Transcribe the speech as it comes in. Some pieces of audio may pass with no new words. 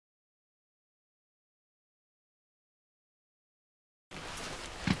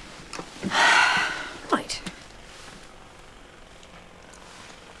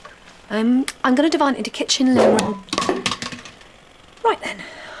I'm going to divide it into kitchen, living room. Right then.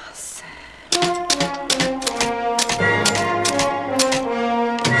 So.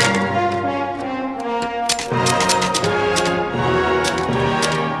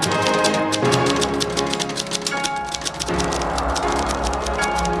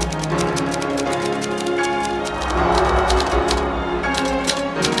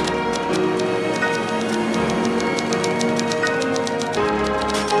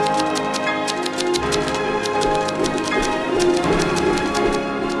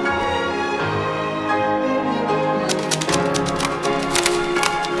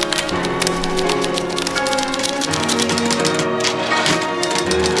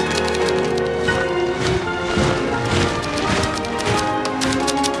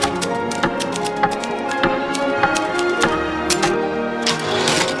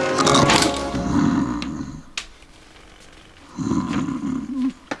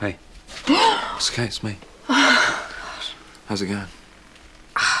 Hey. It's okay, it's me. How's it going?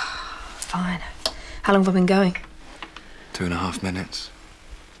 Fine. How long have I been going? 2.5 minutes.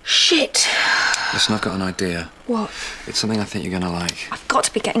 Shit! Listen, I've got an idea. What? It's something I think you're gonna like. I've got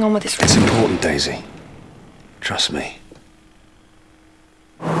to be getting on with this. It's important, Daisy. Trust me.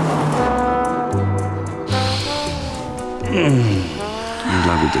 I'm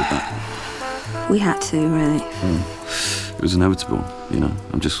glad we did that. We had to, really. It was inevitable, you know.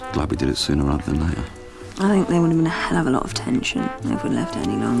 I'm just glad we did it sooner rather than later. I think there would have been a hell of a lot of tension if we'd left it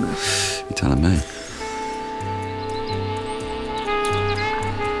any longer. You're telling me?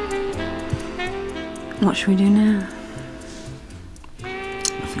 What should we do now?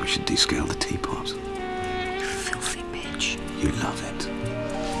 I think we should descale the teapot. You filthy bitch. You love it.